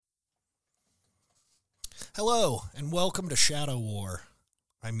Hello, and welcome to Shadow War.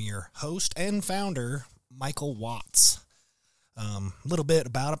 I'm your host and founder, Michael Watts. A little bit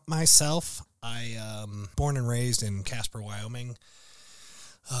about myself. I born and raised in Casper, Wyoming.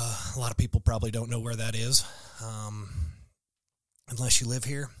 A lot of people probably don't know where that is, unless you live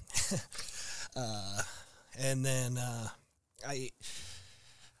here. And then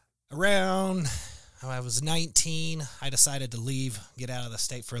I was 19, I decided to leave, get out of the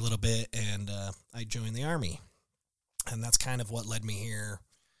state for a little bit, and I joined the Army. And that's kind of what led me here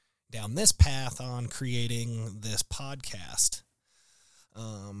down this path on creating this podcast.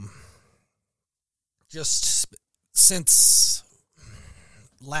 Just since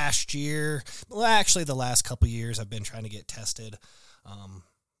last year, well, actually the last couple of years, I've been trying to get tested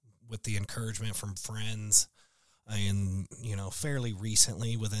with the encouragement from friends. And, fairly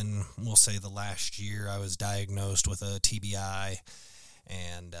recently, within, we'll say the last year, I was diagnosed with a TBI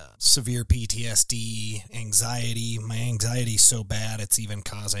and severe PTSD, anxiety. My anxiety is so bad, it's even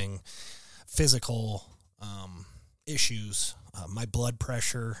causing physical issues. My blood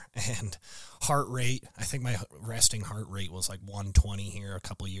pressure and heart rate. I think my resting heart rate was like 120 here a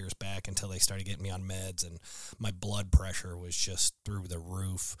couple of years back until they started getting me on meds, and my blood pressure was just through the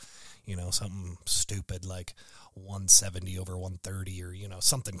roof. Something stupid like 170 over 130 or,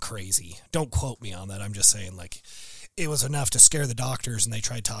 something crazy. Don't quote me on that. I'm just saying, like, it was enough to scare the doctors, and they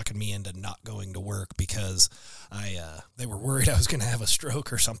tried talking me into not going to work because they were worried I was going to have a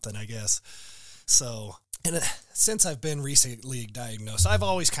stroke or something, I guess. So, and since I've been recently diagnosed, I've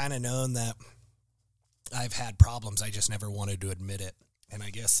always kind of known that I've had problems. I just never wanted to admit it. And I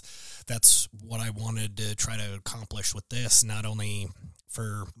guess that's what I wanted to try to accomplish with this, not only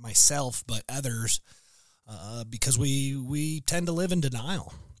for myself, but others, because we tend to live in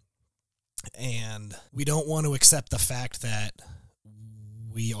denial. And we don't want to accept the fact that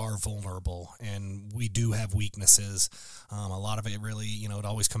we are vulnerable and we do have weaknesses. A lot of it really, it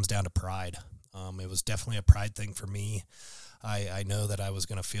always comes down to pride. It was definitely a pride thing for me. I know that I was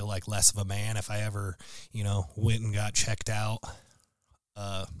going to feel like less of a man if I ever, went and got checked out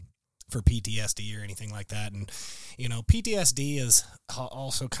for PTSD or anything like that. And, PTSD is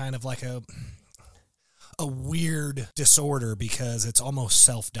also kind of like a weird disorder because it's almost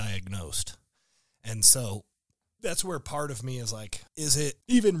self-diagnosed. And so that's where part of me is like, is it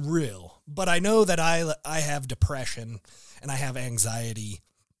even real? But I know that I have depression and I have anxiety,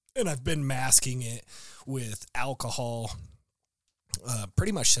 and I've been masking it with alcohol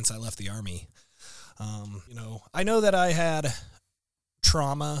pretty much since I left the Army. I know that I had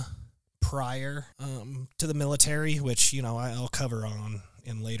trauma prior to the military, which, I'll cover on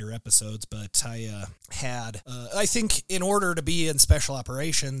in later episodes, but I had, I think in order to be in special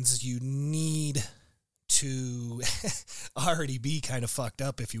operations, you need to already be kind of fucked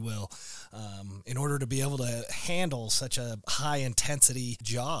up, if you will, in order to be able to handle such a high intensity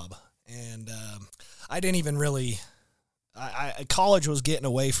job. And I didn't even really, college was getting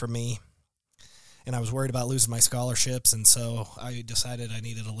away from me, and I was worried about losing my scholarships, and so I decided I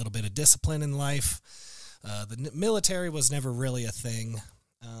needed a little bit of discipline in life. The military was never really a thing.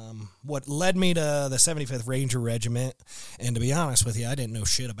 What led me to the 75th Ranger Regiment, and to be honest with you, I didn't know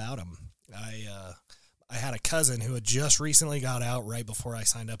shit about them. I had a cousin who had just recently got out right before I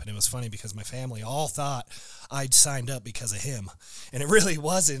signed up, and it was funny because my family all thought I'd signed up because of him, and it really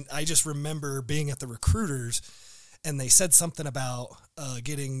wasn't. I just remember being at the recruiters, and they said something about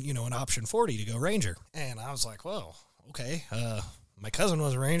getting, an option 40 to go Ranger, and I was like, well, okay, my cousin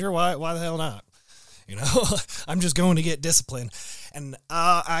was a Ranger, why the hell not? I'm just going to get discipline. And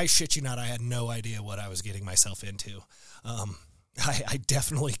I shit you not, I had no idea what I was getting myself into. I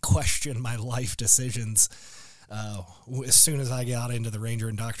definitely questioned my life decisions as soon as I got into the Ranger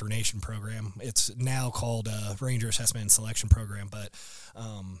Indoctrination Program. It's now called Ranger Assessment and Selection Program, but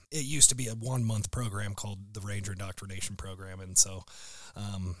it used to be a 1-month program called the Ranger Indoctrination Program. And so,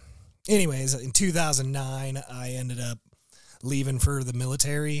 anyways, in 2009, I ended up leaving for the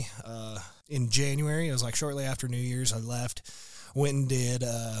military in January. It was like shortly after New Year's. I left, went and did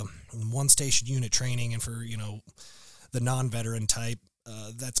one-station unit training, and for, the non-veteran type,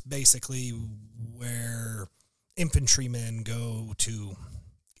 that's basically where infantrymen go to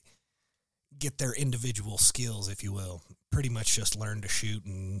get their individual skills, if you will. Pretty much just learn to shoot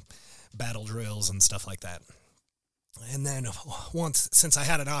and battle drills and stuff like that. And then since I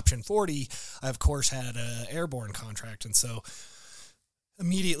had an option 40, I of course had an airborne contract. And so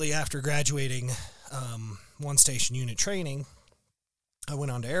immediately after graduating one station unit training, I went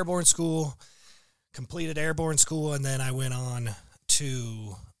on to airborne school, completed airborne school, and then I went on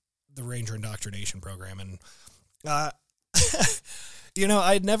to the Ranger Indoctrination Program. And, I'd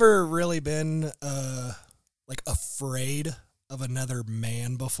never really been like afraid of another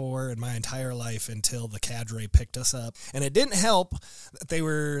man before in my entire life until the cadre picked us up. And it didn't help that they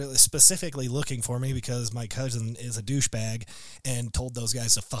were specifically looking for me because my cousin is a douchebag and told those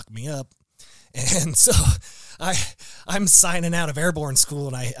guys to fuck me up. And so I'm signing out of airborne school,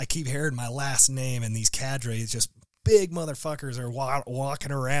 and I keep hearing my last name, and these cadres, just big motherfuckers, are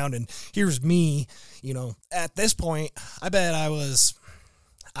walking around, and here's me, at this point, I bet I was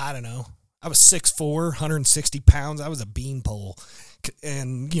 6'4", 160 pounds. I was a beanpole.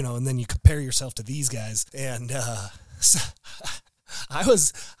 And, and then you compare yourself to these guys. And so I'm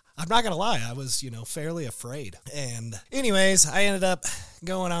not going to lie, I was, fairly afraid. And anyways, I ended up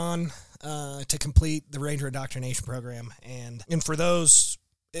going on to complete the Ranger Indoctrination Program. And for those,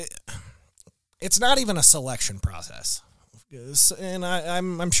 it's not even a selection process. And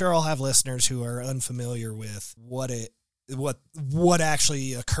I'm sure I'll have listeners who are unfamiliar with what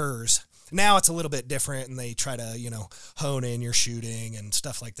actually occurs. Now it's a little bit different, and they try to, hone in your shooting and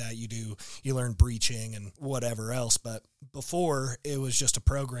stuff like that. You learn breaching and whatever else. But before, it was just a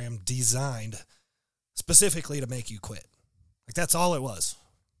program designed specifically to make you quit. Like, that's all it was.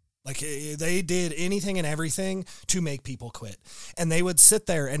 Like, they did anything and everything to make people quit. And they would sit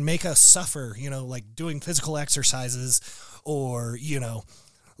there and make us suffer, like doing physical exercises or,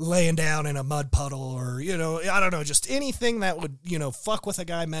 laying down in a mud puddle or, I don't know, just anything that would, fuck with a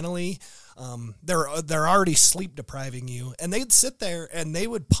guy mentally. They're already sleep depriving you, and they'd sit there and they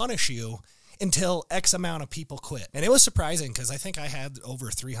would punish you until X amount of people quit. And it was surprising because I think I had over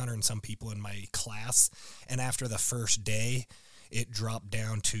 300 and some people in my class. And after the first day, it dropped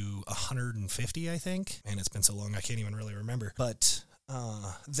down to 150, I think. And it's been so long, I can't even really remember. But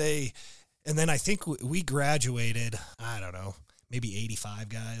and then I think we graduated, I don't know, maybe 85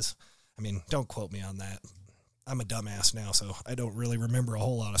 guys. I mean, don't quote me on that. I'm a dumbass now, so I don't really remember a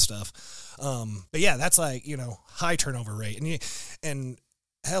whole lot of stuff. But yeah, that's like, high turnover rate. And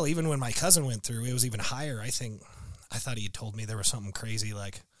hell, even when my cousin went through, it was even higher. I thought he had told me there was something crazy,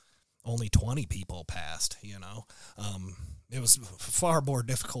 like only 20 people passed, It was far more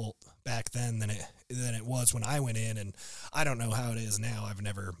difficult back then than it was when I went in, and I don't know how it is now. I've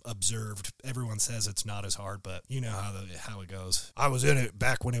never observed. Everyone says it's not as hard, but you know how it goes. I was in it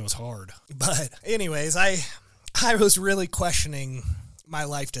back when it was hard. But anyways, I was really questioning my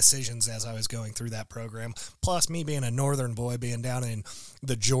life decisions as I was going through that program. Plus, me being a northern boy, being down in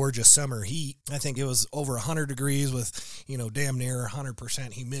the Georgia summer heat, I think it was over 100 degrees with, damn near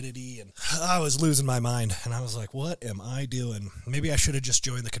 100% humidity. And I was losing my mind. And I was like, what am I doing? Maybe I should have just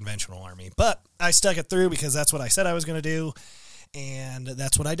joined the conventional army. But I stuck it through because that's what I said I was going to do. And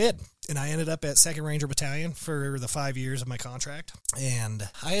that's what I did. And I ended up at 2nd Ranger Battalion for the 5 years of my contract. And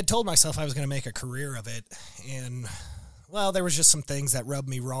I had told myself I was going to make a career of it. And well, there was just some things that rubbed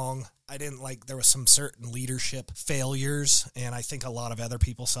me wrong. I didn't like, there was some certain leadership failures, and I think a lot of other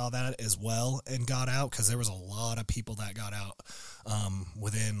people saw that as well and got out, because there was a lot of people that got out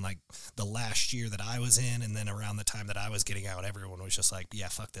within like the last year that I was in, and then around the time that I was getting out, everyone was just like, yeah,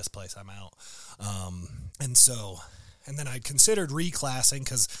 fuck this place, I'm out. And then I considered reclassing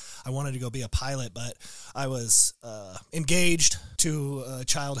because I wanted to go be a pilot, but I was engaged to a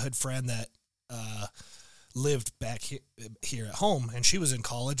childhood friend that lived back here at home, and she was in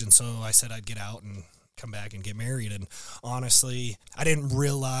college, and so I said I'd get out and come back and get married. And honestly, I didn't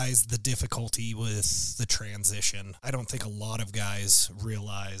realize the difficulty with the transition. I don't think a lot of guys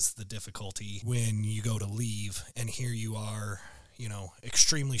realize the difficulty when you go to leave, and here you are,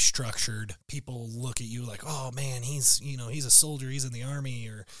 extremely structured. People look at you like, oh man, he's a soldier, he's in the army,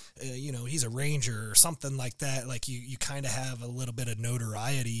 or, he's a ranger or something like that. Like you kind of have a little bit of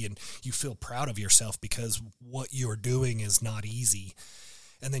notoriety, and you feel proud of yourself because what you're doing is not easy.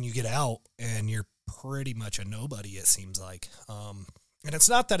 And then you get out and you're pretty much a nobody, it seems like. And it's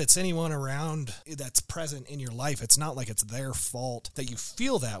not that it's anyone around that's present in your life. It's not like it's their fault that you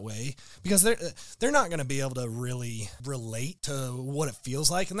feel that way, because they're not going to be able to really relate to what it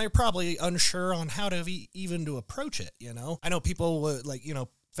feels like, and they're probably unsure on how to even to approach it. I know people would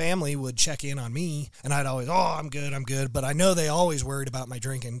family would check in on me, and I'd always, oh, I'm good. But I know they always worried about my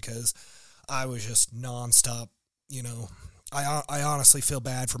drinking because I was just nonstop. I honestly feel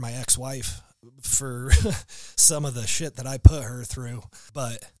bad for my ex-wife for some of the shit that I put her through,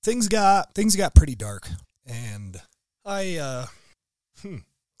 but things got pretty dark, and I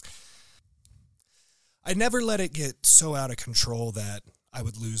never let it get so out of control that I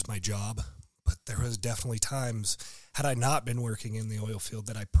would lose my job. But there was definitely times, had I not been working in the oil field,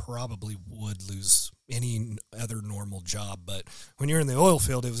 that I probably would lose any other normal job. But when you're in the oil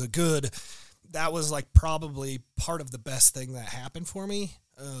field, that was like probably part of the best thing that happened for me.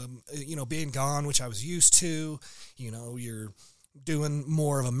 being gone, which I was used to. You're doing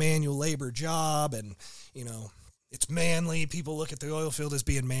more of a manual labor job, and, it's manly. People look at the oil field as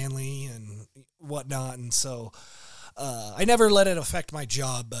being manly and whatnot. And so I never let it affect my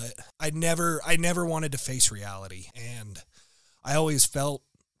job, but I never wanted to face reality. And I always felt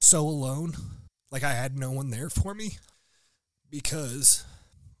so alone, like I had no one there for me, because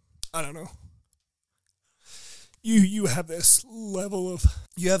I don't know. You have this level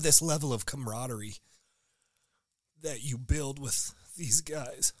of camaraderie that you build with these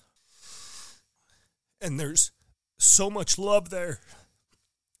guys. And there's so much love there,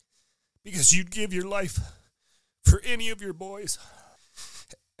 because you'd give your life for any of your boys.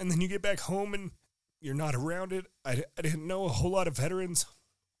 And then you get back home and you're not around it. I didn't know a whole lot of veterans.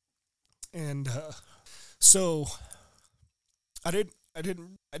 And so I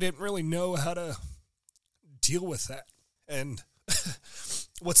didn't really know how to deal with that. And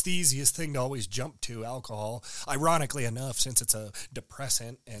what's the easiest thing to always jump to? Alcohol. Ironically enough, since it's a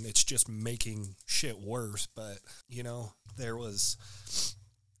depressant and it's just making shit worse. But, there was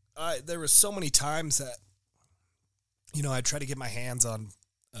so many times that, I'd try to get my hands on,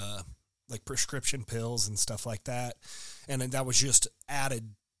 like prescription pills and stuff like that. And that was just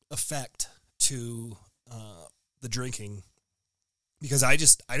added effect to, the drinking, because I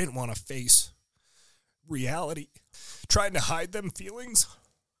didn't want to face reality, trying to hide them feelings.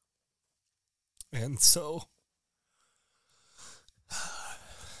 And so,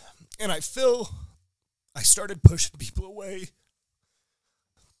 and I started pushing people away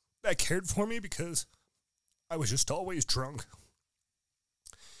that cared for me, because I was just always drunk.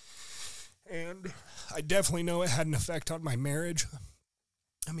 And I definitely know it had an effect on my marriage.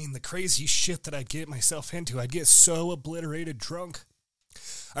 I mean, the crazy shit that I'd get myself into, I'd get so obliterated drunk.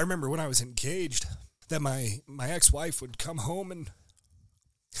 I remember when I was engaged that my ex-wife would come home and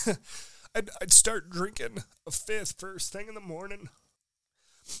I'd start drinking a fifth first thing in the morning.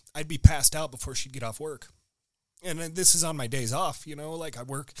 I'd be passed out before she'd get off work. And this is on my days off, like I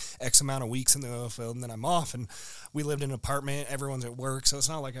work X amount of weeks in the oil field and then I'm off, and we lived in an apartment. Everyone's at work. So it's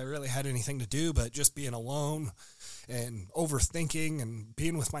not like I really had anything to do, but just being alone and overthinking and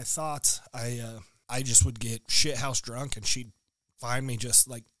being with my thoughts. I just would get shithouse drunk, and she'd find me just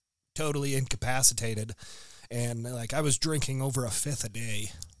like totally incapacitated. And like I was drinking over a fifth a day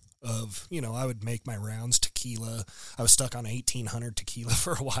of, I would make my rounds tequila. I was stuck on 1800 tequila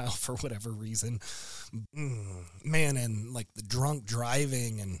for a while for whatever reason. Man, and like the drunk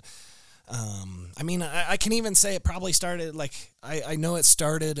driving. And I can even say it probably started, like, I know it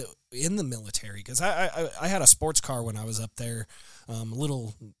started in the military, because I had a sports car when I was up there, a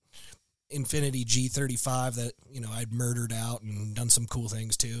little Infiniti G35 that, I'd murdered out and done some cool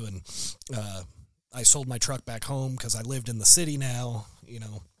things too. And I sold my truck back home because I lived in the city now,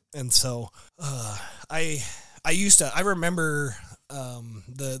 And so I remember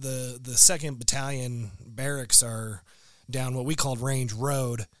the 2nd Battalion barracks are down what we called Range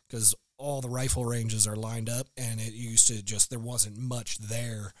Road, because all the rifle ranges are lined up, and it used to just, there wasn't much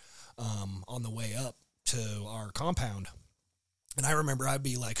there on the way up to our compound. And I remember I'd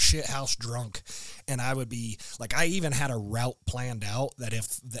be like shithouse drunk, and I would be like, I even had a route planned out that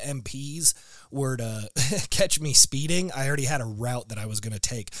if the MPs were to catch me speeding, I already had a route that I was going to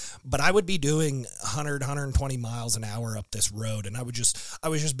take. But I would be doing 100, 120 miles an hour up this road, and I was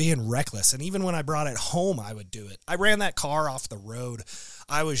just being reckless. And even when I brought it home, I would do it. I ran that car off the road.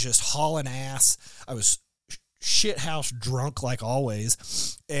 I was just hauling ass. I was shithouse drunk like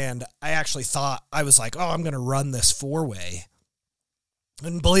always. And I actually thought, I was like, oh, I'm going to run this 4-way.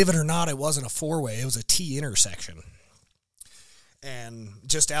 And believe it or not, it wasn't a 4-way. It was a T intersection. And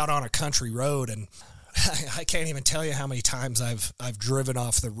just out on a country road. And I can't even tell you how many times I've driven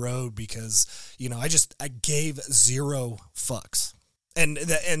off the road because, I gave zero fucks. And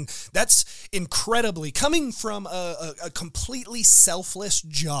that's incredibly, coming from a completely selfless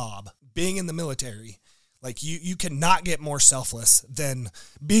job, being in the military. Like, you cannot get more selfless than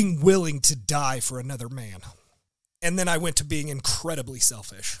being willing to die for another man. And then I went to being incredibly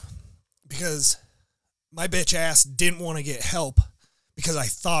selfish because my bitch ass didn't want to get help because I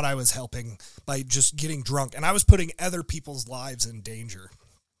thought I was helping by just getting drunk. And I was putting other people's lives in danger.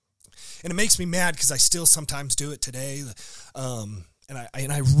 And it makes me mad because I still sometimes do it today. And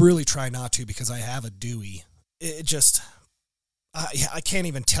I really try not to because I have a Dewey. It just, I can't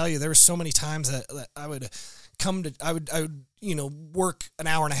even tell you. There were so many times that I would work an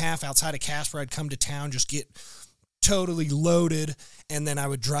hour and a half outside of Casper. I'd come to town, just get totally loaded, and then I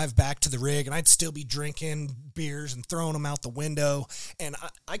would drive back to the rig, and I'd still be drinking beers and throwing them out the window, and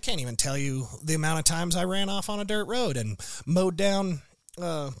I can't even tell you the amount of times I ran off on a dirt road and mowed down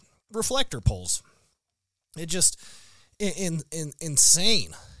reflector poles. It just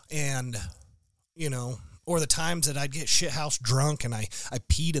insane. And, you know, or the times that I'd get shithouse drunk and I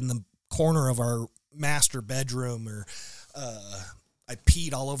peed in the corner of our master bedroom, or I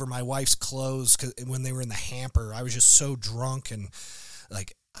peed all over my wife's clothes when they were in the hamper. I was just so drunk, and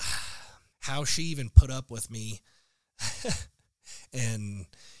like how she even put up with me. And,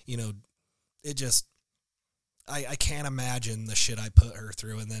 you know, it just, I can't imagine the shit I put her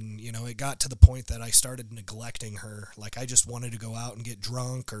through. And then, you know, it got to the point that I started neglecting her. Like, I just wanted to go out and get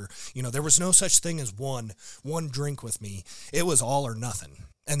drunk, or, you know, there was no such thing as one drink with me. It was all or nothing.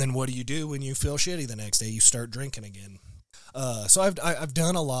 And then what do you do when you feel shitty the next day? You start drinking again. So I've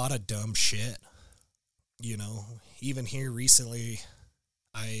done a lot of dumb shit, you know. Even here recently,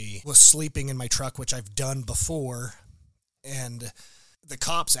 I was sleeping in my truck, which I've done before, and the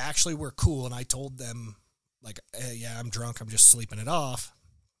cops actually were cool, and I told them, like, hey, yeah, I'm drunk, I'm just sleeping it off,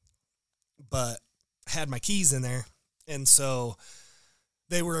 but I had my keys in there, and so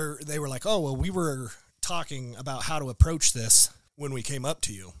they were like, oh, well, we were talking about how to approach this when we came up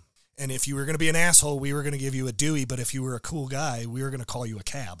to you, and if you were going to be an asshole, we were going to give you a Dewey, but if you were a cool guy, we were going to call you a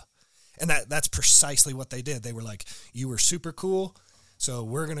cab. And that's precisely what they did. They were like, you were super cool, so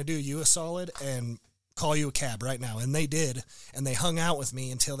we're going to do you a solid and call you a cab right now. And they did, and they hung out with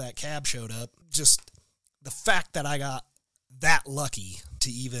me until that cab showed up. Just the fact that I got that lucky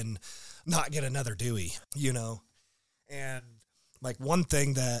to even not get another Dewey, you know. And like, one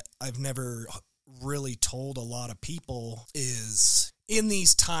thing that I've never really told a lot of people is, in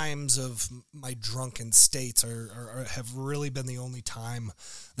these times of my drunken states are have really been the only time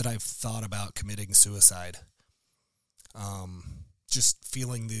that I've thought about committing suicide. Just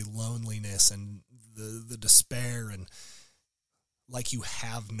feeling the loneliness and the despair, and like you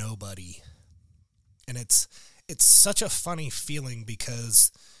have nobody. And it's such a funny feeling,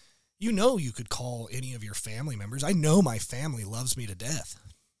 because you know you could call any of your family members. I know my family loves me to death,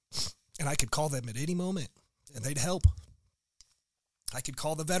 and I could call them at any moment and they'd help. I could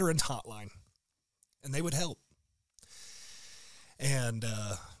call the veterans hotline and they would help. And,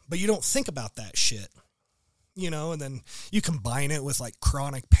 but you don't think about that shit, you know, and then you combine it with like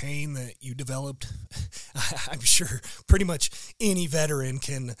chronic pain that you developed. I'm sure pretty much any veteran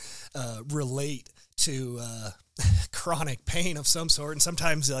can relate to chronic pain of some sort. And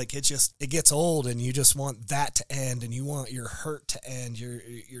sometimes like it gets old, and you just want that to end, and you want your hurt to end.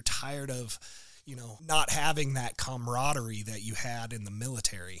 You're tired of, you know, not having that camaraderie that you had in the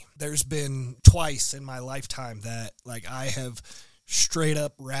military. There's been twice in my lifetime that like I have straight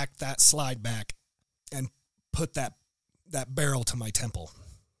up racked that slide back and put that barrel to my temple.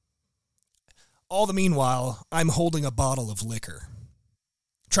 All the meanwhile, I'm holding a bottle of liquor,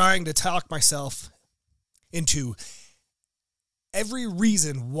 trying to talk myself into every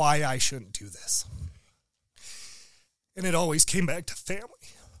reason why I shouldn't do this. And it always came back to family.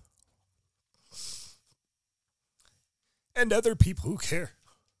 And other people who care.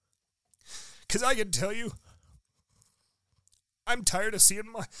 Because I can tell you, I'm tired of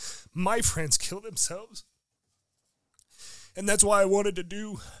seeing my friends kill themselves. And that's why I wanted to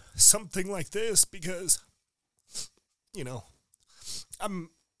do something like this, because, you know,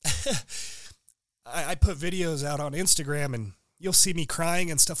 I put videos out on Instagram, and you'll see me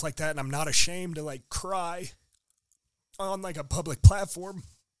crying and stuff like that, and I'm not ashamed to like cry on like a public platform.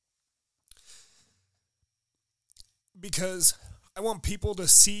 Because I want people to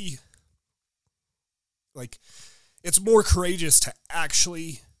see, like, it's more courageous to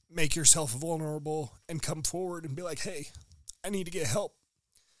actually make yourself vulnerable and come forward and be like, hey, I need to get help.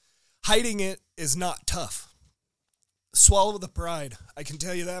 Hiding it is not tough. Swallow the pride. I can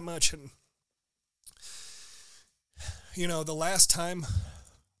tell you that much. And, you know, the last time,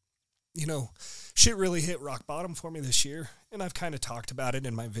 you know, shit really hit rock bottom for me this year, and I've kind of talked about it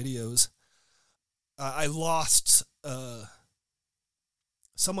in my videos. I lost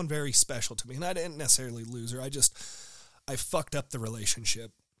someone very special to me, and I didn't necessarily lose her. I fucked up the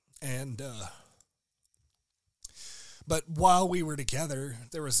relationship, and but while we were together,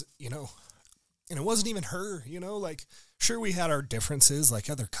 there was, you know, and it wasn't even her, you know, like, sure, we had our differences like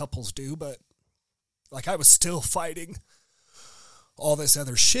other couples do, but like I was still fighting all this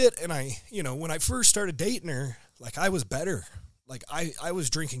other shit. And I, you know, when I first started dating her, like I was better. Like I was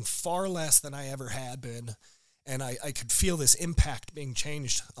drinking far less than I ever had been. And I could feel this impact being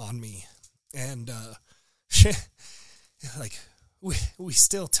changed on me. And, like we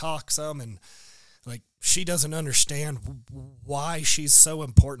still talk some, and like she doesn't understand why she's so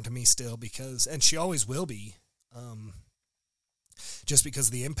important to me still, because, and she always will be, just because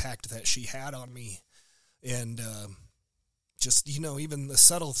of the impact that she had on me. And, just, even the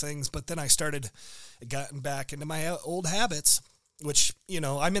subtle things. But then I gotten back into my old habits, which,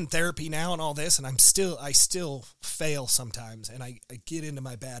 I'm in therapy now and all this, and I still fail sometimes. And I get into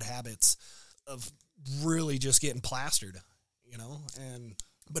my bad habits of really just getting plastered,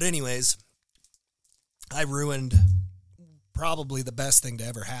 but anyways, I ruined probably the best thing to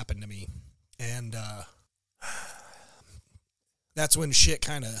ever happen to me. And, that's when shit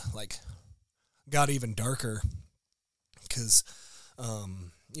kind of got even darker. Cause,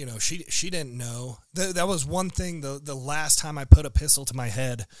 she didn't know. That was one thing, the last time I put a pistol to my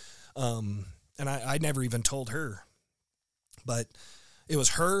head, and I never even told her, but it was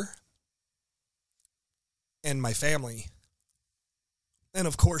her and my family, and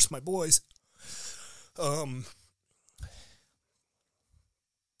of course my boys. And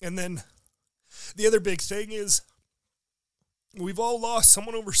then the other big thing is we've all lost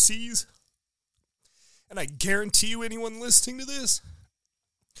someone overseas, and I guarantee you anyone listening to this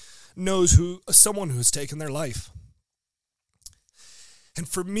knows someone who's taken their life. And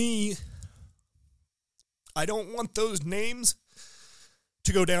for me, I don't want those names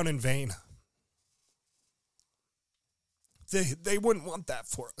to go down in vain. They wouldn't want that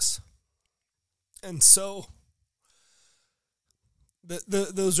for us. And so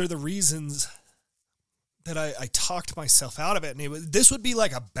those are the reasons that I talked myself out of it. And this would be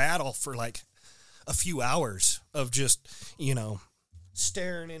like a battle for like a few hours of just,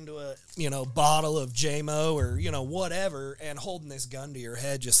 staring into a, bottle of JMO or, whatever, and holding this gun to your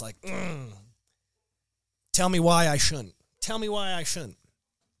head, just like, tell me why I shouldn't. Tell me why I shouldn't.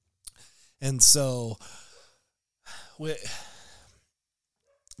 And so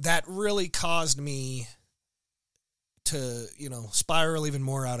that really caused me to, spiral even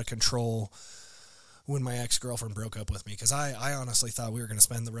more out of control when my ex-girlfriend broke up with me, because I honestly thought we were going to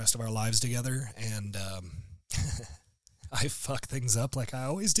spend the rest of our lives together, and I fuck things up like I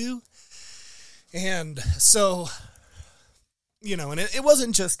always do. And so, and it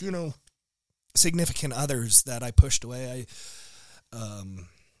wasn't just, significant others that I pushed away.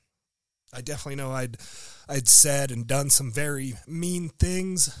 I definitely know I'd said and done some very mean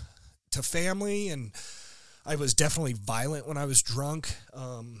things to family, and I was definitely violent when I was drunk.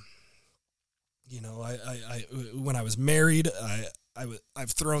 When I was married,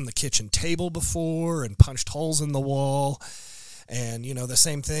 I've thrown the kitchen table before and punched holes in the wall. And, the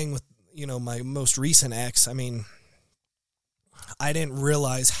same thing with, my most recent ex. I mean, I didn't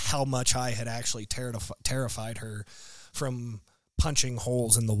realize how much I had actually terrified her from punching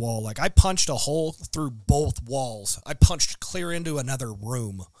holes in the wall. Like, I punched a hole through both walls. I punched clear into another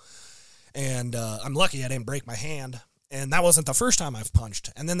room. And I'm lucky I didn't break my hand. And that wasn't the first time I've punched.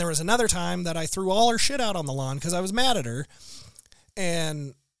 And then there was another time that I threw all her shit out on the lawn because I was mad at her.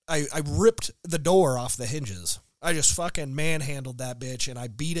 And I ripped the door off the hinges. I just fucking manhandled that bitch, and I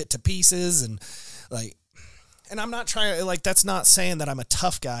beat it to pieces. And and I'm not trying, that's not saying that I'm a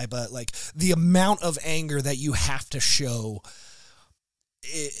tough guy, but the amount of anger that you have to show,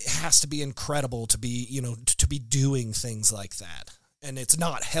 it has to be incredible to be, to be doing things like that. And it's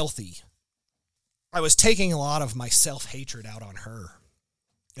not healthy. I was taking a lot of my self-hatred out on her.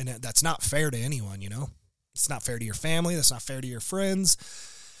 And that's not fair to anyone, It's not fair to your family. That's not fair to your friends,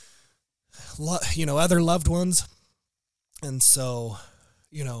 other loved ones. And so,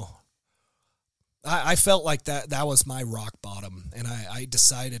 I felt like that was my rock bottom. And I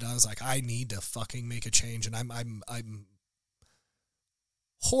decided, I was like, I need to fucking make a change. And I'm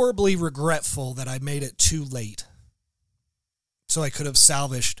horribly regretful that I made it too late. So I could have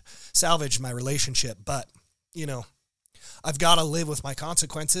salvaged my relationship. But, I've got to live with my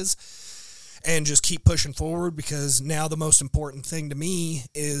consequences and just keep pushing forward, because now the most important thing to me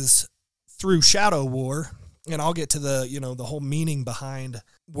is through Shadow War. And I'll get to the whole meaning behind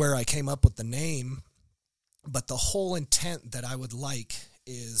where I came up with the name. But the whole intent that I would like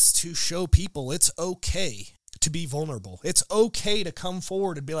is to show people it's okay to be vulnerable. It's okay to come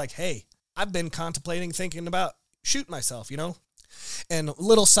forward and be like, hey, I've been thinking about shooting myself, And a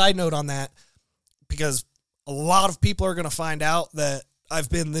little side note on that, because a lot of people are going to find out that I've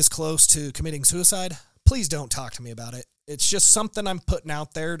been this close to committing suicide. Please don't talk to me about it. It's just something I'm putting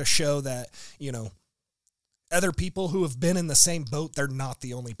out there to show that, other people who have been in the same boat, they're not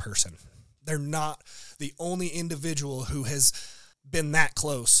the only person. They're not the only individual who has been that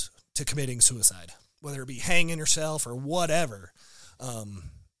close to committing suicide, whether it be hanging yourself or whatever. I'm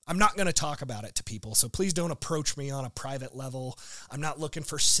not going to talk about it to people, so please don't approach me on a private level. I'm not looking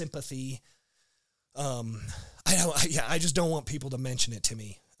for sympathy. I just don't want people to mention it to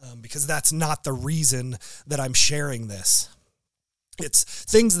me, because that's not the reason that I'm sharing this. It's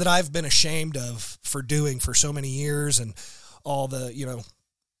things that I've been ashamed of for doing for so many years, and all the,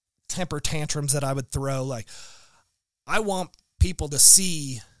 temper tantrums that I would throw. Like, I want people to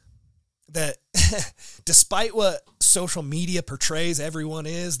see that despite what social media portrays everyone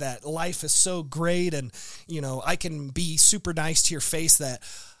is, that life is so great and, I can be super nice to your face, that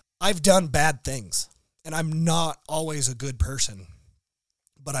I've done bad things and I'm not always a good person,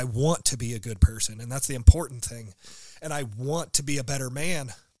 but I want to be a good person. And that's the important thing. And I want to be a better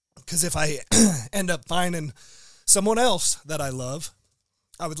man, because if I end up finding someone else that I love,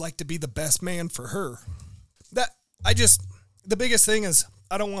 I would like to be the best man for her. The biggest thing is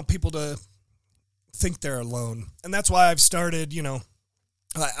I don't want people to think they're alone. And that's why I've started,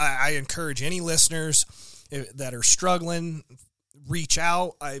 I encourage any listeners that are struggling, reach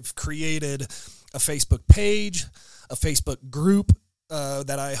out. I've created a Facebook page, a Facebook group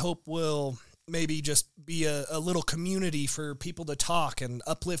that I hope will maybe just be a little community for people to talk and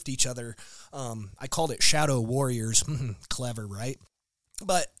uplift each other. I called it Shadow Warriors. Clever, right?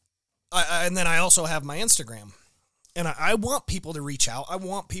 But and then I also have my Instagram. And I want people to reach out. I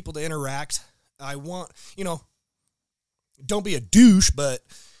want people to interact. I want, don't be a douche, but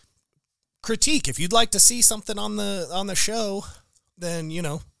critique. If you'd like to see something on the show, then,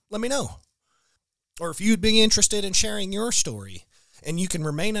 let me know. Or if you'd be interested in sharing your story, and you can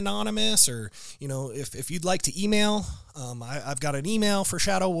remain anonymous, or, if you'd like to email, I've got an email for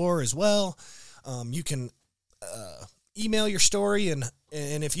Shadow War as well. You can email your story, and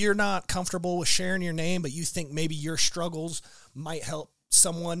if you're not comfortable with sharing your name, but you think maybe your struggles might help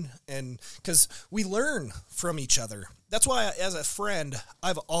someone, and because we learn from each other. That's why, as a friend,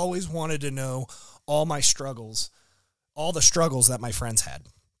 I've always wanted to know all my struggles, all the struggles that my friends had,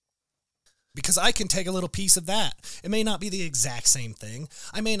 because I can take a little piece of that. It may not be the exact same thing.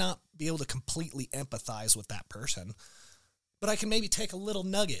 I may not be able to completely empathize with that person, but I can maybe take a little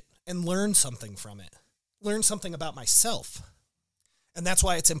nugget and learn something from it, learn something about myself. And that's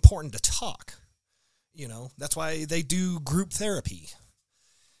why it's important to talk. That's why they do group therapy.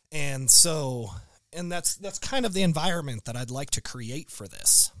 And that's kind of the environment that I'd like to create for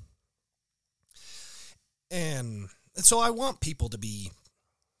this. And so I want people to be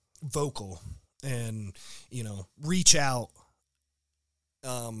vocal and, reach out.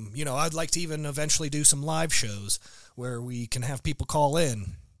 I'd like to even eventually do some live shows where we can have people call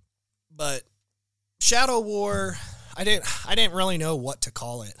in. But Shadow War, I didn't really know what to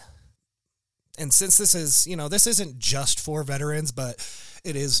call it. And since this is, this isn't just for veterans, but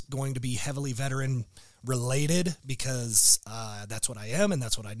it is going to be heavily veteran related, because that's what I am and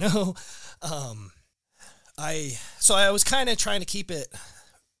that's what I know. So I was kind of trying to keep it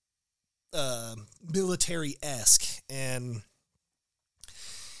military-esque, and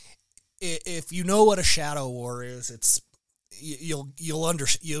if you know what a Shadow War is, it's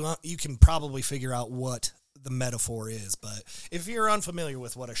you can probably figure out what the metaphor is. But if you're unfamiliar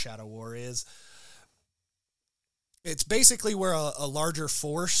with what a Shadow War is, it's basically where a larger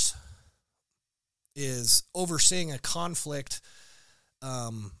force is overseeing a conflict,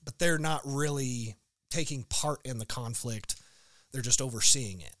 but they're not really taking part in the conflict. They're just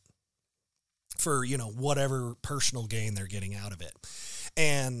overseeing it for, whatever personal gain they're getting out of it.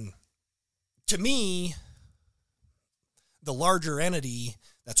 And to me, the larger entity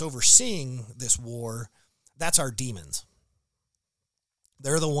that's overseeing this war, that's our demons.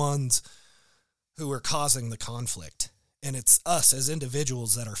 They're the ones who are causing the conflict. And it's us as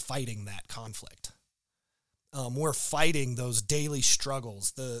individuals that are fighting that conflict. We're fighting those daily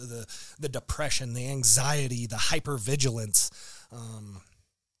struggles, the depression, the anxiety, the hypervigilance,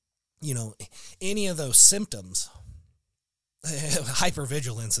 any of those symptoms.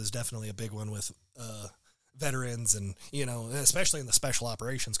 Hypervigilance is definitely a big one with veterans, and, especially in the special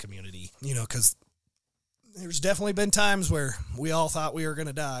operations community, because there's definitely been times where we all thought we were going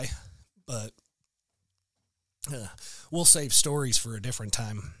to die, but we'll save stories for a different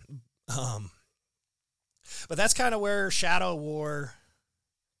time. But that's kind of where Shadow War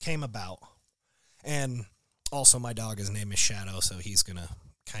came about. And also my dog, his name is Shadow, so he's going to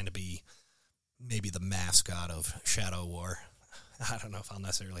kind of be maybe the mascot of Shadow War. I don't know if I'll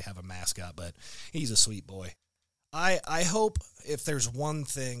necessarily have a mascot, but he's a sweet boy. I hope if there's one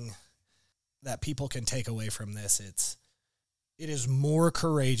thing that people can take away from this, it is more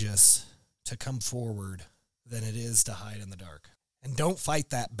courageous to come forward than it is to hide in the dark. And don't fight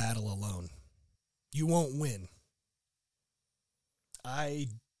that battle alone. You won't win. I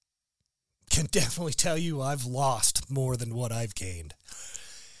can definitely tell you I've lost more than what I've gained.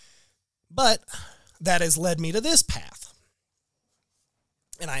 But that has led me to this path.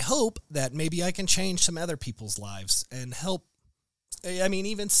 And I hope that maybe I can change some other people's lives and help,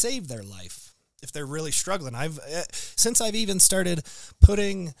 even save their life. if they're really struggling. Since I've even started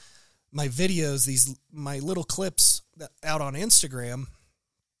putting my videos, my little clips out on Instagram,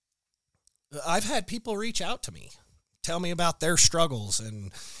 I've had people reach out to me, tell me about their struggles.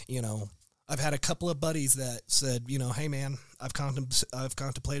 And, I've had a couple of buddies that said, hey man, I've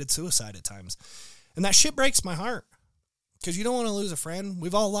contemplated suicide at times. And that shit breaks my heart, because you don't want to lose a friend.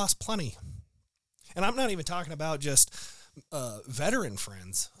 We've all lost plenty. And I'm not even talking about just veteran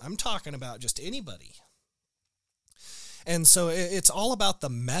friends. I'm talking about just anybody. And so it's all about the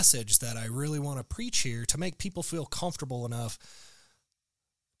message that I really want to preach here, to make people feel comfortable enough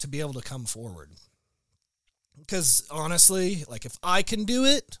to be able to come forward. Because honestly, like, if I can do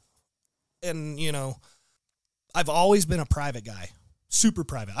it, and, I've always been a private guy, super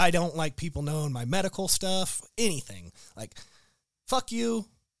private. I don't like people knowing my medical stuff, anything. Like, fuck you,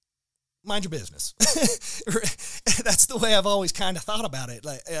 mind your business. That's the way I've always kind of thought about it.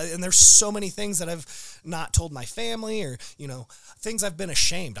 Like, and there's so many things that I've not told my family, or, things I've been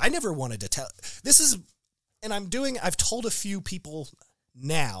ashamed. I never wanted to tell. I've told a few people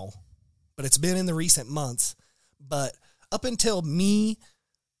now, but it's been in the recent months. But up until me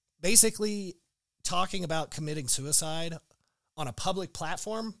basically talking about committing suicide on a public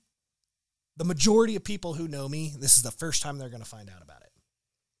platform, the majority of people who know me, this is the first time they're going to find out about it.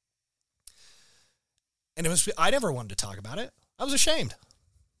 And I never wanted to talk about it. I was ashamed.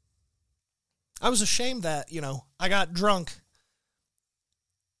 I was ashamed that, I got drunk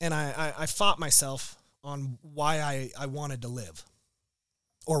and I fought myself on why I wanted to live,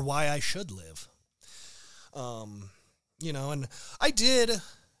 or why I should live. And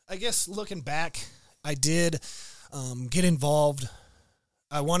I guess looking back, I did get involved.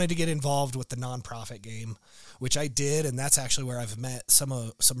 I wanted to get involved with the nonprofit game, which I did, and that's actually where I've met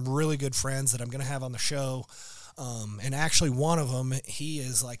some really good friends that I'm going to have on the show. And actually, one of them, he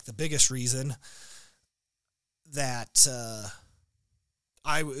is like the biggest reason that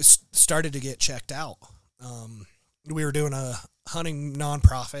I started to get checked out. We were doing a hunting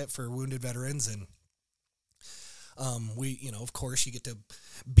nonprofit for wounded veterans, and of course, you get to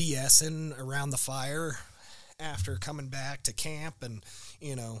BSing around the fire after coming back to camp, and,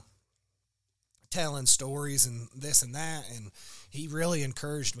 telling stories and this and that. And he really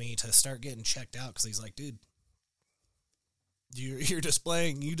encouraged me to start getting checked out, because he's like, dude, you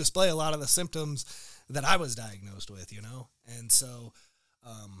display a lot of the symptoms that I was diagnosed with, And so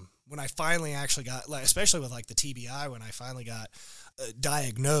when I finally actually got, like, especially with like the TBI, when I finally got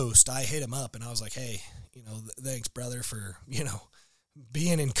diagnosed, I hit him up and I was like, hey, thanks, brother, for,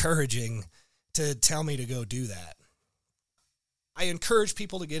 being encouraging to tell me to go do that. I encourage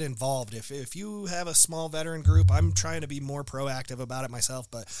people to get involved. If you have a small veteran group, I'm trying to be more proactive about it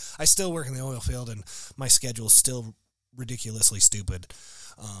myself, but I still work in the oil field, and my schedule is still ridiculously stupid,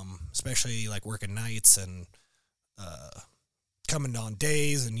 especially like working nights and coming on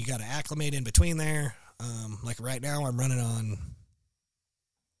days, and you got to acclimate in between there. Like right now, I'm running on,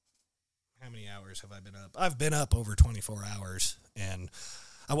 how many hours have I been up? I've been up over 24 hours, and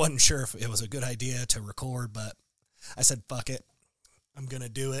I wasn't sure if it was a good idea to record, but I said, fuck it, I'm going to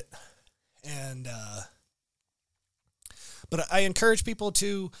do it. And, but I encourage people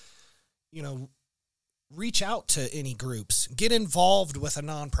to, reach out to any groups, get involved with a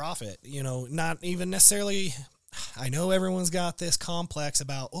nonprofit, not even necessarily, I know everyone's got this complex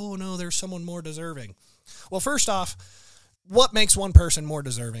about, oh no, there's someone more deserving. Well, first off, what makes one person more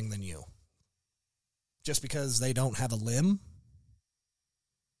deserving than you? Just because they don't have a limb?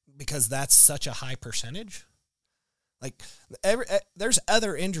 Because that's such a high percentage? Like, there's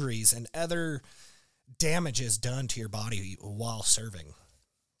other injuries and other damages done to your body while serving.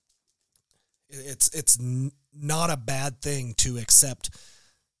 It's not a bad thing to accept.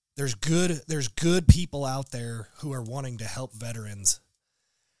 There's good people out there who are wanting to help veterans,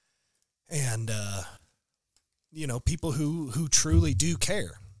 and people who truly do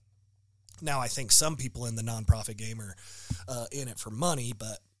care. Now, I think some people in the nonprofit game are in it for money,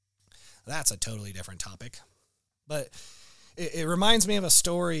 but that's a totally different topic. But it reminds me of a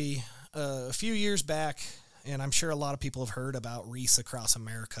story a few years back, and I'm sure a lot of people have heard about Reese Across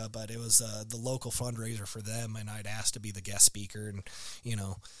America, but it was the local fundraiser for them, and I'd asked to be the guest speaker. And,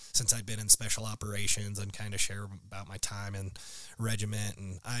 since I'd been in special operations and kind of share about my time in regiment,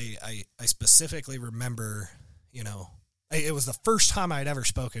 and I specifically remember, it was the first time I'd ever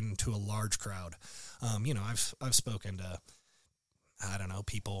spoken to a large crowd. I've spoken to, I don't know,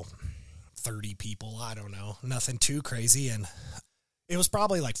 30 people, I don't know, nothing too crazy. And it was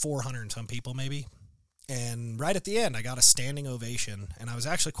probably like 400 and some people maybe. And right at the end, I got a standing ovation, and I was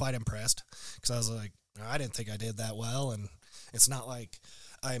actually quite impressed, because I was like, I didn't think I did that well. And it's not like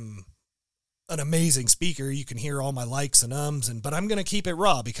I'm an amazing speaker. You can hear all my likes and ums, but I'm going to keep it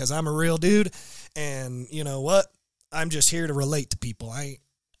raw because I'm a real dude. And you know what? I'm just here to relate to people.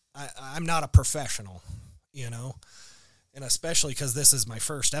 I'm not a professional, and especially because this is my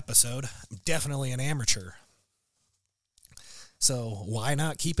first episode, I'm definitely an amateur. So why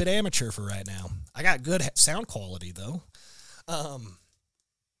not keep it amateur for right now? I got good sound quality though.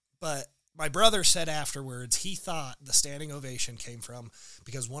 But my brother said afterwards he thought the standing ovation came from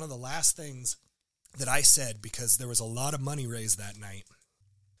because one of the last things that I said, because there was a lot of money raised that night.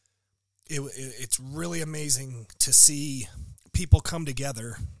 It's really amazing to see people come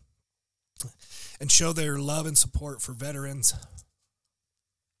together and show their love and support for veterans.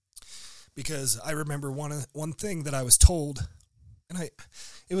 Because I remember one thing that I was told, and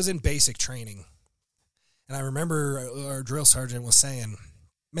it was in basic training. And I remember our drill sergeant was saying,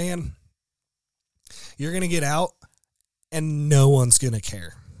 man, you're going to get out and no one's going to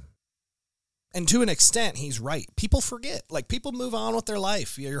care. And to an extent, he's right. People forget. Like, people move on with their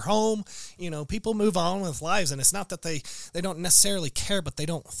life. You're home, people move on with lives. And it's not that they don't necessarily care, but they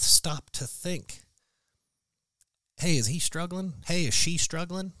don't stop to think. Hey, is he struggling? Hey, is she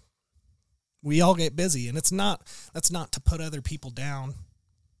struggling? We all get busy. And that's not to put other people down,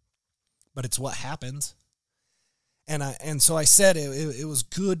 but it's what happens. And so I said it was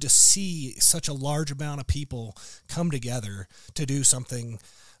good to see such a large amount of people come together to do something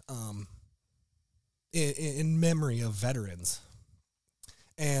in memory of veterans.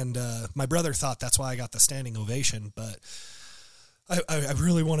 And my brother thought that's why I got the standing ovation, but I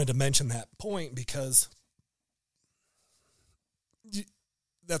really wanted to mention that point because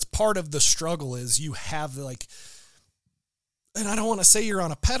that's part of the struggle is you have and I don't want to say you're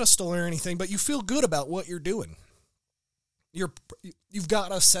on a pedestal or anything, but you feel good about what you're doing. You've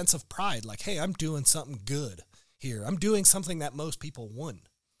got a sense of pride, like, hey, I'm doing something good here. I'm doing something that most people wouldn't.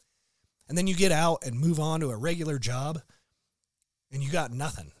 And then you get out and move on to a regular job, and you got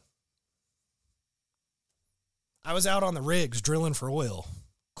nothing. I was out on the rigs drilling for oil.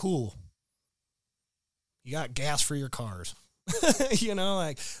 Cool. You got gas for your cars.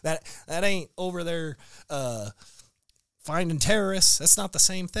 Like that ain't over there finding terrorists. That's not the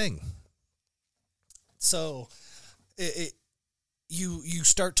same thing. So you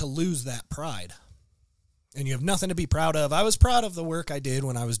start to lose that pride. And you have nothing to be proud of. I was proud of the work I did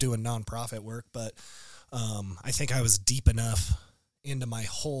when I was doing nonprofit work, but I think I was deep enough into my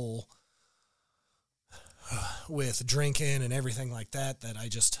hole with drinking and everything like that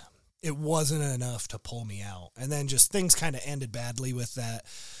it wasn't enough to pull me out. And then just things kind of ended badly with that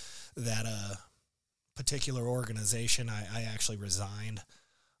particular organization. I actually resigned.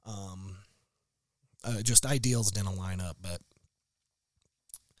 Just ideals didn't line up, but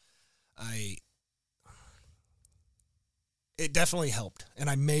it definitely helped, and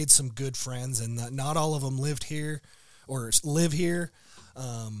I made some good friends, and not all of them lived here or live here,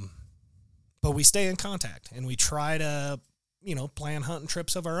 but we stay in contact, and we try to, plan hunting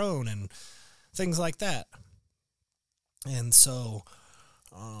trips of our own and things like that. And so,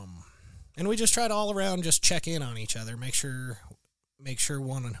 and we just try to all around just check in on each other, make sure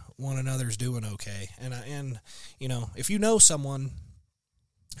one another's doing okay. And if you know someone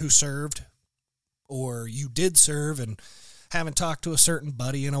who served, or you did serve and haven't talked to a certain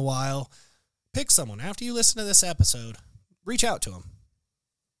buddy in a while, pick someone. After you listen to this episode, reach out to them.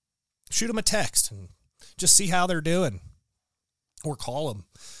 Shoot them a text and just see how they're doing, or call them.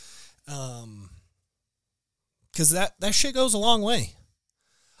 Because that shit goes a long way.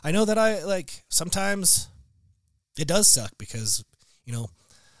 I know that sometimes it does suck because,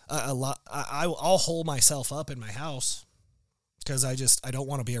 I'll hole myself up in my house because I don't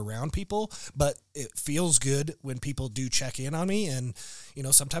want to be around people, but it feels good when people do check in on me, and,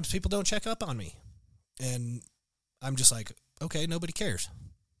 sometimes people don't check up on me, and I'm just like, okay, nobody cares.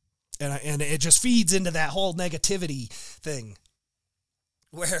 And it just feeds into that whole negativity thing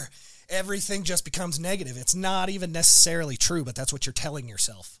where everything just becomes negative. It's not even necessarily true, but that's what you're telling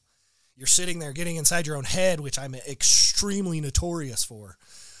yourself. You're sitting there getting inside your own head, which I'm extremely notorious for.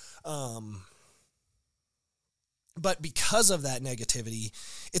 But because of that negativity,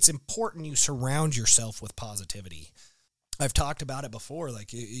 it's important you surround yourself with positivity. I've talked about it before.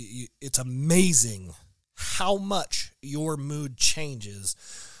 It's amazing how much your mood changes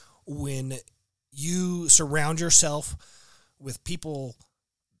when you surround yourself with people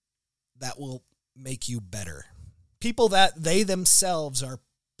that will make you better. People that they themselves are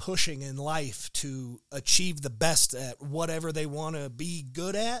pushing in life to achieve the best at whatever they want to be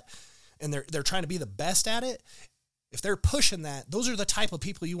good at, and they're trying to be the best at it. If they're pushing that, those are the type of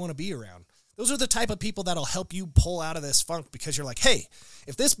people you want to be around. Those are the type of people that'll help you pull out of this funk, because you're like, hey,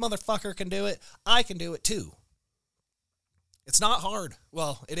 if this motherfucker can do it, I can do it too. It's not hard.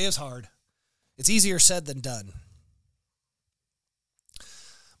 Well, it is hard. It's easier said than done.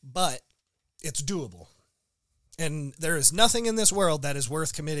 But it's doable. And there is nothing in this world that is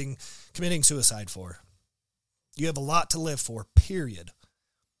worth committing suicide for. You have a lot to live for, period.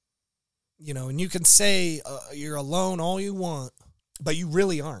 And you can say you're alone all you want, but you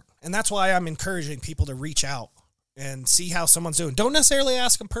really aren't. And that's why I'm encouraging people to reach out and see how someone's doing. Don't necessarily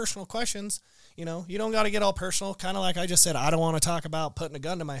ask them personal questions. You don't got to get all personal. Kind of like I just said, I don't want to talk about putting a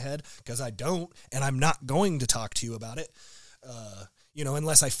gun to my head, because I don't, and I'm not going to talk to you about it,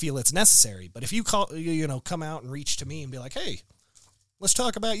 unless I feel it's necessary. But if you come out and reach to me and be like, hey, let's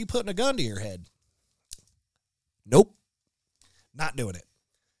talk about you putting a gun to your head. Nope. Not doing it.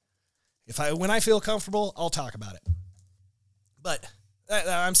 When I feel comfortable, I'll talk about it. But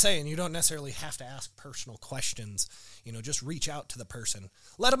I'm saying you don't necessarily have to ask personal questions. Just reach out to the person.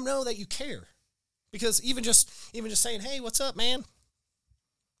 Let them know that you care. Because even just saying, hey, what's up, man?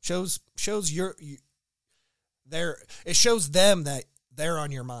 Shows it shows them that they're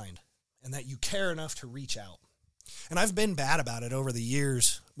on your mind and that you care enough to reach out. And I've been bad about it over the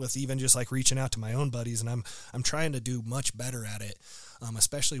years with even just like reaching out to my own buddies, and I'm trying to do much better at it,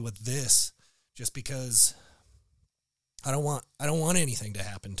 especially with this, just because I don't want anything to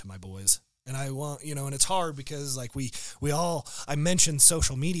happen to my boys. And I want, and it's hard because like I mentioned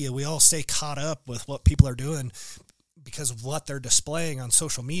social media, we all stay caught up with what people are doing because of what they're displaying on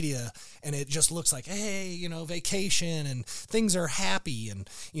social media. And it just looks like, hey, vacation and things are happy. And,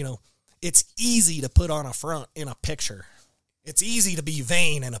 it's easy to put on a front in a picture. It's easy to be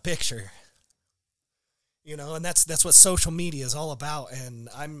vain in a picture, and that's what social media is all about. And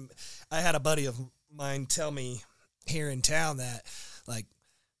I had a buddy of mine tell me here in town that like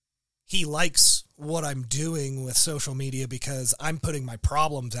he likes what I'm doing with social media because I'm putting my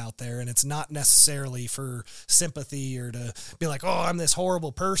problems out there, and it's not necessarily for sympathy or to be like, oh, I'm this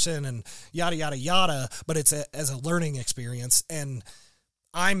horrible person and yada, yada, yada, but it's as a learning experience. And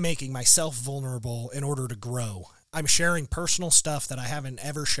I'm making myself vulnerable in order to grow. I'm sharing personal stuff that I haven't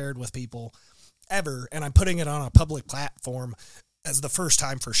ever shared with people ever, and I'm putting it on a public platform as the first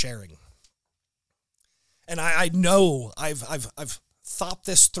time for sharing. And I know I've thought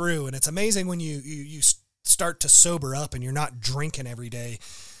this through, and it's amazing when you start to sober up and you're not drinking every day,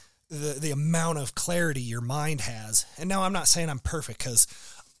 the amount of clarity your mind has. And now I'm not saying I'm perfect, because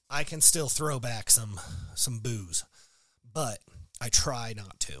I can still throw back some booze, but I try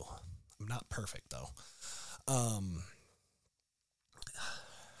not to. I'm not perfect though.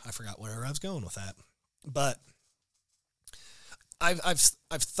 I forgot where I was going with that, but I've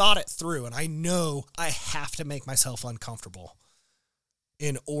thought it through, and I know I have to make myself uncomfortable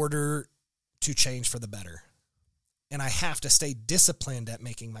in order to change for the better. And I have to stay disciplined at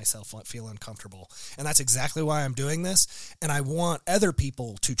making myself feel uncomfortable. And that's exactly why I'm doing this. And I want other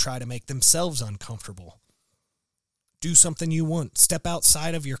people to try to make themselves uncomfortable. Do something you want. Step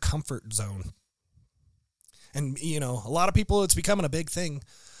outside of your comfort zone. And, a lot of people, it's becoming a big thing.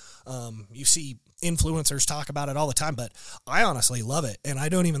 You see influencers talk about it all the time, but I honestly love it. And I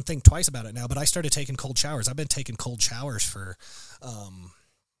don't even think twice about it now, but I started taking cold showers. I've been taking cold showers for,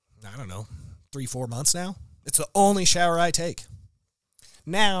 3-4 months now. It's the only shower I take.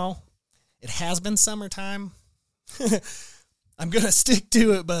 Now, it has been summertime. I'm going to stick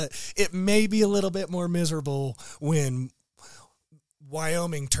to it, but it may be a little bit more miserable when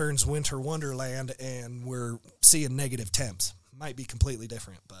Wyoming turns winter wonderland and we're seeing negative temps. Might be completely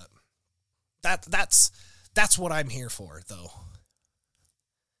different, but that's what I'm here for, though.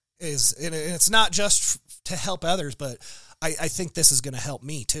 And it's not just to help others, but I think this is going to help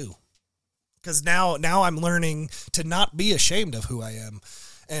me too. Because now I'm learning to not be ashamed of who I am.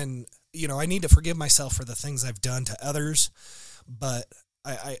 And, I need to forgive myself for the things I've done to others, but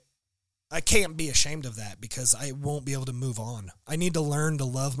I can't be ashamed of that because I won't be able to move on. I need to learn to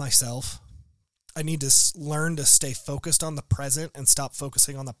love myself. I need to learn to stay focused on the present and stop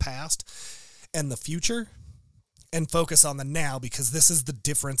focusing on the past and the future and focus on the now, because this is the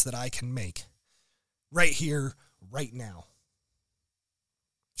difference that I can make right here, right now.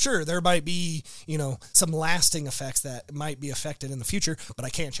 Sure, there might be, some lasting effects that might be affected in the future, but I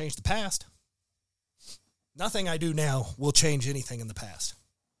can't change the past. Nothing I do now will change anything in the past.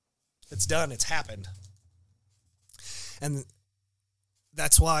 It's done. It's happened. And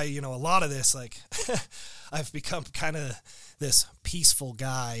that's why, a lot of this, I've become kind of this peaceful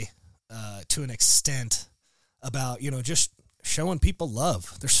guy to an extent about, just showing people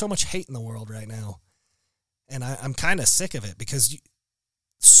love. There's so much hate in the world right now. And I'm kind of sick of it because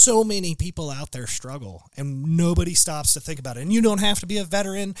so many people out there struggle, and nobody stops to think about it. And you don't have to be a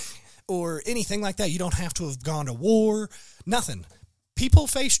veteran or anything like that. You don't have to have gone to war, nothing. People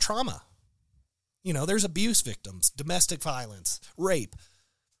face trauma. There's abuse victims, domestic violence, rape,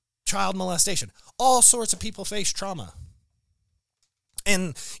 child molestation. All sorts of people face trauma.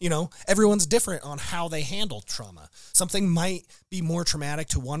 And, everyone's different on how they handle trauma. Something might be more traumatic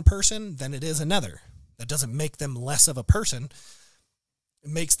to one person than it is another. That doesn't make them less of a person. It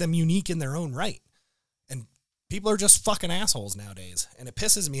makes them unique in their own right. And people are just fucking assholes nowadays. And it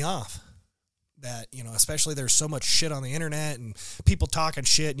pisses me off that, especially there's so much shit on the internet and people talking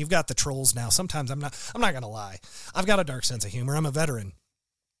shit, and you've got the trolls now. Sometimes I'm not going to lie. I've got a dark sense of humor. I'm a veteran.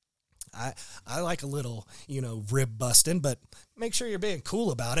 I like a little, rib busting, but make sure you're being cool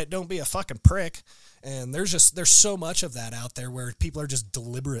about it. Don't be a fucking prick. And there's so much of that out there where people are just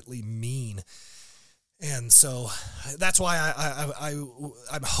deliberately mean. And so that's why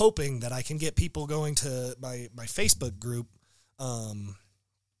I'm hoping that I can get people going to my Facebook group,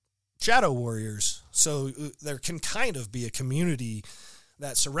 Shadow Warriors. So there can kind of be a community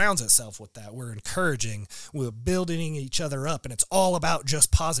that surrounds itself with that. We're encouraging, we're building each other up, and it's all about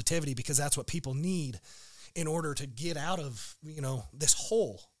just positivity, because that's what people need in order to get out of, this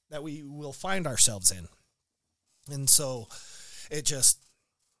hole that we will find ourselves in. And so it just,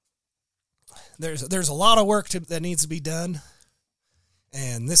 there's a lot of work that needs to be done.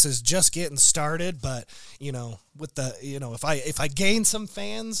 And this is just getting started, but, with the, if I gain some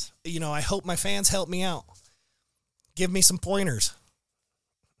fans, I hope my fans help me out. Give me some pointers.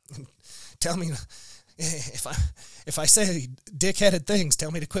 Tell me if I say dickheaded things,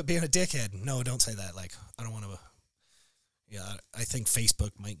 tell me to quit being a dickhead. No, don't say that. Like, I don't want to. Yeah, I think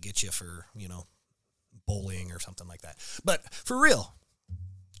Facebook might get you for, bullying or something like that. But for real,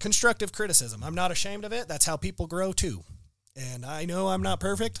 constructive criticism. I'm not ashamed of it. That's how people grow too. And I know I'm not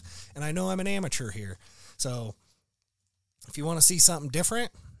perfect, and I know I'm an amateur here. So if you want to see something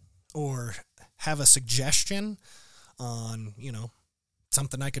different or have a suggestion on,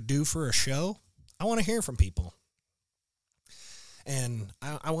 something I could do for a show, I want to hear from people. And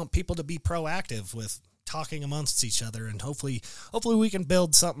I want people to be proactive with talking amongst each other, and hopefully we can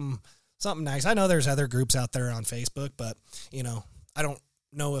build something nice. I know there's other groups out there on Facebook, but, I don't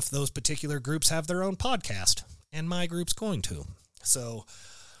know if those particular groups have their own podcast, and my group's going to. So,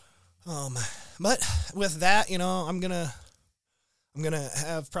 but with that, I'm going to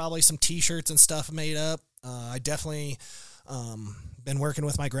have probably some t-shirts and stuff made up. I definitely, been working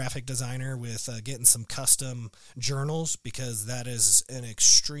with my graphic designer with getting some custom journals, because that is an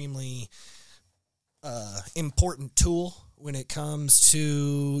extremely important tool when it comes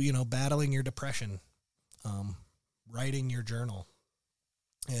to, battling your depression, writing your journal.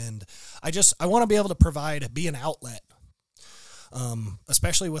 And I want to be able to be an outlet,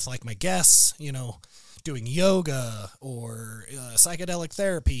 especially with like my guests, doing yoga or psychedelic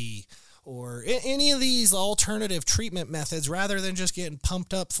therapy, or any of these alternative treatment methods, rather than just getting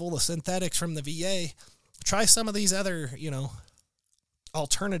pumped up full of synthetics from the VA. Try some of these other,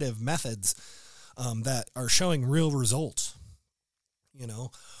 alternative methods that are showing real results,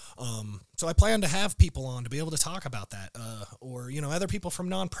 So I plan to have people on to be able to talk about that, or, other people from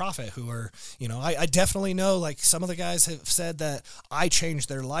nonprofit who are, I definitely know, like, some of the guys have said that I changed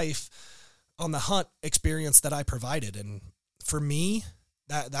their life on the hunt experience that I provided. And for me,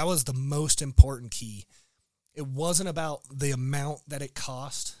 that was the most important key. It wasn't about the amount that it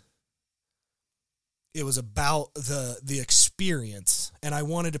cost. It was about the experience. And I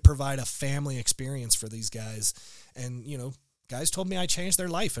wanted to provide a family experience for these guys. And, guys told me I changed their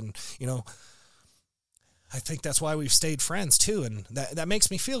life. And, I think that's why we've stayed friends too. And that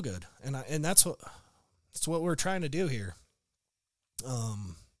makes me feel good. And that's what we're trying to do here.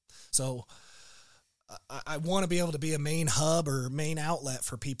 So I want to be able to be a main hub or main outlet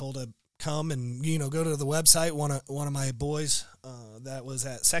for people to come and, go to the website. One of my boys that was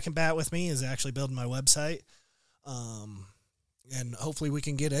at Second Bat with me is actually building my website. And hopefully we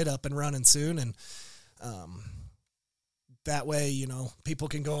can get it up and running soon. And that way, people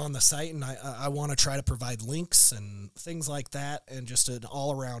can go on the site, and I want to try to provide links and things like that, and just an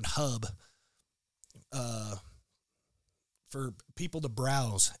all-around hub for people to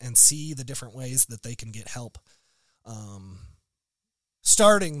browse and see the different ways that they can get help.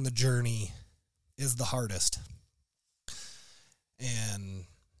 Starting the journey is the hardest. And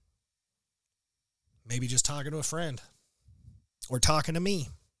maybe just talking to a friend or talking to me.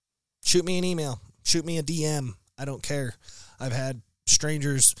 Shoot me an email. Shoot me a DM. I don't care. I've had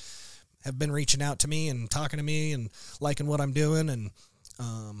strangers have been reaching out to me and talking to me and liking what I'm doing. And,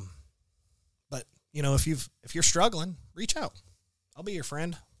 but if you're struggling, reach out. I'll be your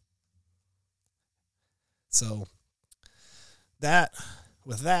friend. So that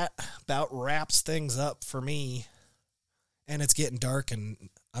about wraps things up for me. And it's getting dark and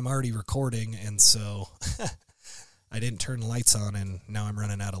I'm already recording. And so I didn't turn the lights on and now I'm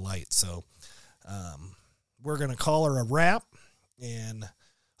running out of light. So we're going to call her a wrap, and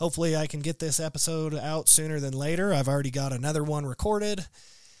hopefully I can get this episode out sooner than later. I've already got another one recorded.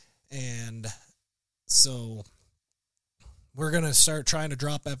 And so we're going to start trying to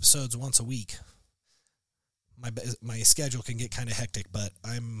drop episodes once a week. My schedule can get kind of hectic, but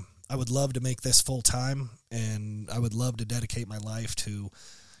I would love to make this full time, and I would love to dedicate my life to,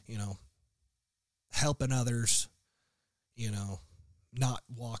 helping others, not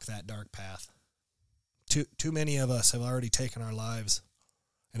walk that dark path. Too many of us have already taken our lives,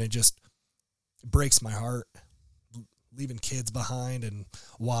 and it just breaks my heart, leaving kids behind and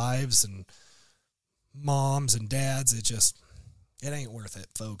wives and moms and dads. It ain't worth it,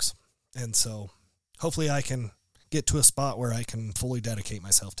 folks. And so hopefully I can get to a spot where I can fully dedicate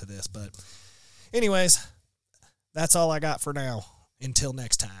myself to this. But anyways, that's all I got for now. Until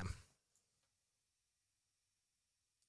next time.